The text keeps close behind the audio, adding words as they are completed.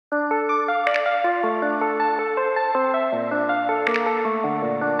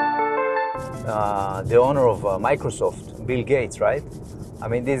the owner of Microsoft, Bill Gates, right? I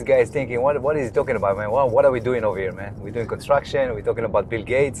mean, this guy is thinking, what is he talking about, man? Well, what are we doing over here, man? We're doing construction, we're talking about Bill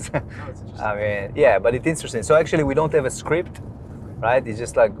Gates. I mean, yeah, but it's interesting. So actually, we don't have a script, right? It's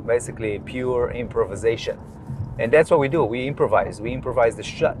just like basically pure improvisation. And that's what we do. We improvise. We improvise the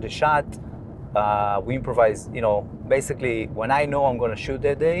shot. We improvise, basically when I know I'm going to shoot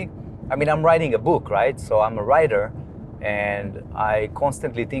that day. I mean, I'm writing a book, right? So I'm a writer and I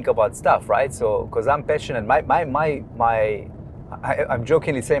constantly think about stuff, right? So, because I'm passionate, I'm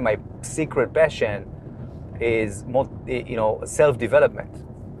jokingly saying my secret passion is, self-development.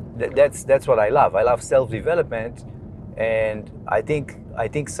 That's what I love. I love self-development, and I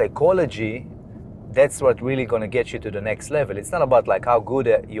think psychology, that's what really going to get you to the next level. It's not about like how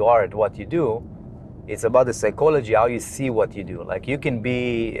good you are at what you do. It's about the psychology, how you see what you do. Like you can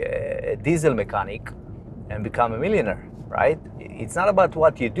be a diesel mechanic and become a millionaire, right? It's not about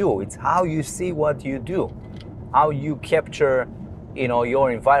what you do. It's how you see what you do, how you capture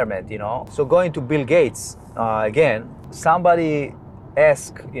your environment. So going to Bill Gates again, somebody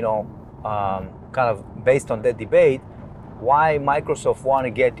asked, kind of based on that debate, why Microsoft want to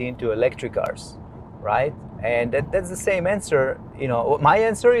get into electric cars, right? And that's the same answer. My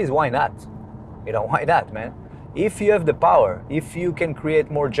answer is why not? Why not, man? If you have the power, if you can create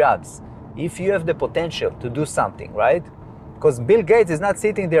more jobs, if you have the potential to do something, right? Because Bill Gates is not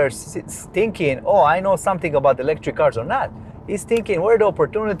sitting there thinking, oh, I know something about electric cars or not. He's thinking where the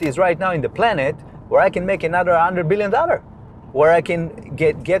opportunity is right now in the planet where I can make another $100 billion, where I can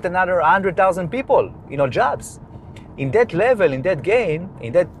get another 100,000 people, jobs. In that level, in that game,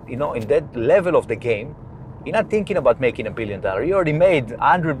 in that level of the game, you're not thinking about making $1 billion. You already made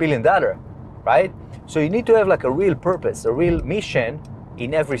 $100 billion, right? So you need to have like a real purpose, a real mission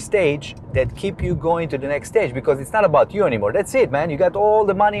in every stage that keep you going to the next stage, because it's not about you anymore. That's it, man. You got all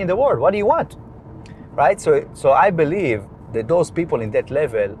the money in the world. What do you want? Right? So I believe that those people in that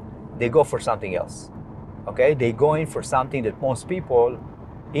level, they go for something else. Okay? They go in for something that most people,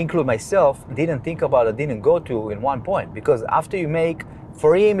 include myself, didn't think about or didn't go to in one point. Because after you make,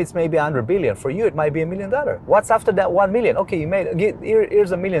 for him, it's maybe 100 billion. For you, it might be $1 million. What's after that 1 million? Okay, you made,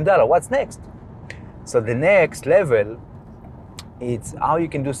 here's $1 million. What's next? So the next level, it's how you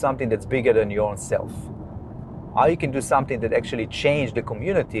can do something that's bigger than your own self. How you can do something that actually change the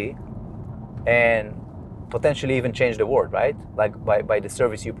community and potentially even change the world, right? Like by the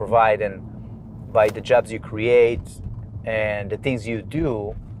service you provide and by the jobs you create and the things you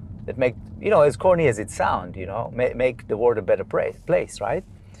do that make, as corny as it sounds, make the world a better place, right?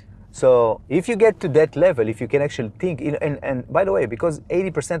 So if you get to that level, if you can actually think, and by the way, because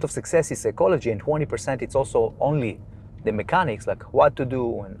 80% of success is psychology and 20% it's also only the mechanics, like what to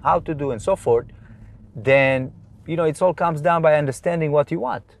do and how to do and so forth, then, it all comes down by understanding what you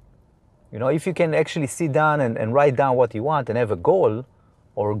want. If you can actually sit down and write down what you want and have a goal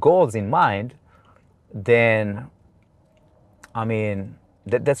or goals in mind, then,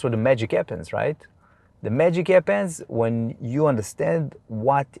 that's where the magic happens, right? The magic happens when you understand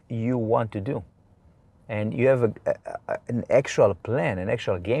what you want to do. And you have an actual plan, an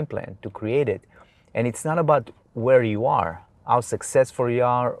actual game plan to create it. And it's not about where you are, how successful you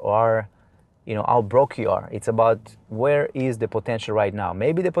are, or how broke you are. It's about where is the potential right now.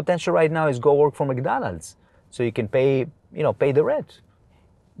 Maybe the potential right now is go work for McDonald's so you can pay the rent.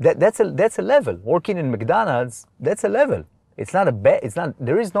 That's a level. Working in McDonald's, that's a level. It's not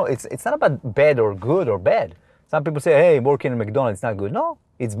it's not about bad or good or bad. Some people say, hey, working in McDonald's is not good. No,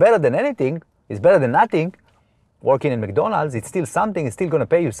 it's better than anything. It's better than nothing. Working in McDonald's, it's still something. It's still going to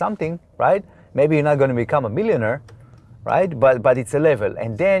pay you something, right? Maybe you're not going to become a millionaire, right? But it's a level.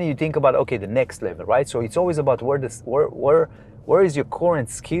 And then you think about, okay, the next level, right? So it's always about where is your current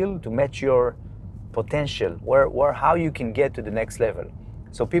skill to match your potential, how you can get to the next level.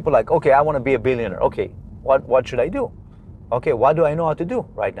 So people like, okay, I want to be a billionaire. Okay, what should I do? Okay, what do I know how to do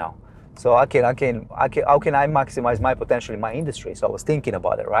right now? So how can I maximize my potential in my industry? So I was thinking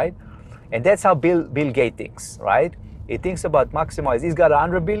about it, right? And that's how Bill Gates thinks, right? He thinks about maximize. He's got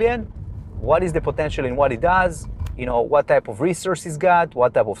 100 billion. What is the potential in what he does? What type of resource he's got,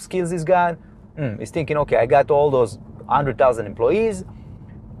 what type of skills he's got. He's thinking, okay, I got all those 100,000 employees.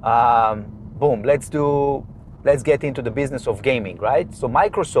 Boom, let's get into the business of gaming, right? So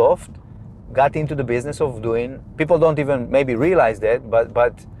Microsoft got into the business of doing, people don't even maybe realize that, but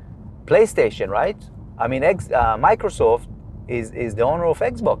PlayStation, right? Microsoft is the owner of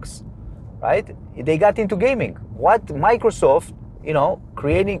Xbox, right? They got into gaming. What Microsoft,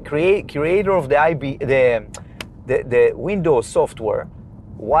 creator of the Windows software,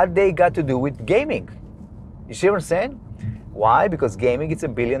 what they got to do with gaming? You see what I'm saying? Why? Because gaming is a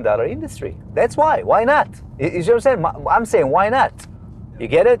 $1 billion industry. That's why. Why not? You see what I'm saying? I'm saying, why not? You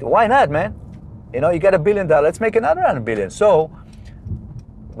get it? Why not, man? You know, you got $1 billion. Let's make another $100 billion. So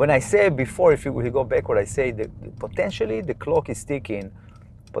when I say before, if you go backward, I say that potentially the clock is ticking.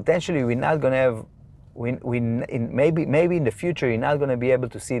 Potentially we're not going to have, maybe in the future, you're not going to be able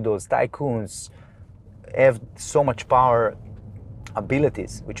to see those tycoons have so much power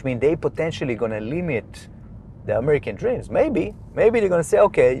abilities, which means they potentially going to limit the American dreams. Maybe they're going to say,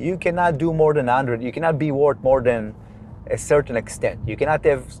 okay, you cannot do more than 100, you cannot be worth more than a certain extent. You cannot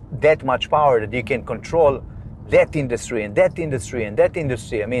have that much power that you can control that industry and that industry and that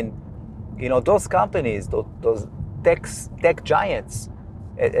industry. I mean, you know, those companies, those tech giants,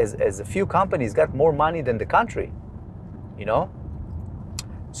 as a few companies got more money than the country, you know?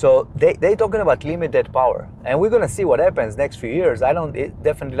 So they're talking about limited power, and we're going to see what happens next few years.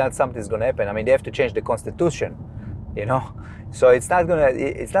 Definitely not something that's going to happen. I mean, they have to change the constitution, you know. So it's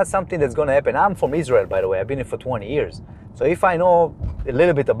not something that's going to happen. I'm from Israel, by the way. I've been here for 20 years. So if I know a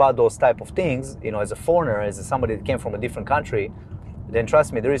little bit about those type of things, you know, as a foreigner, as somebody that came from a different country, then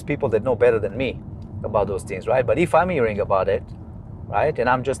trust me, there is people that know better than me about those things, right? But if I'm hearing about it, right, and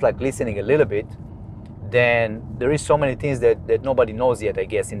I'm just like listening a little bit, then there is so many things that nobody knows yet, I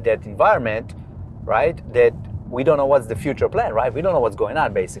guess, in that environment, right? That we don't know what's the future plan, right? We don't know what's going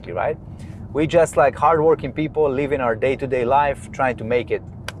on, basically, right? We just like hardworking people living our day-to-day life, trying to make it,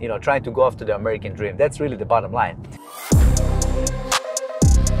 you know, trying to go after the American dream. That's really the bottom line.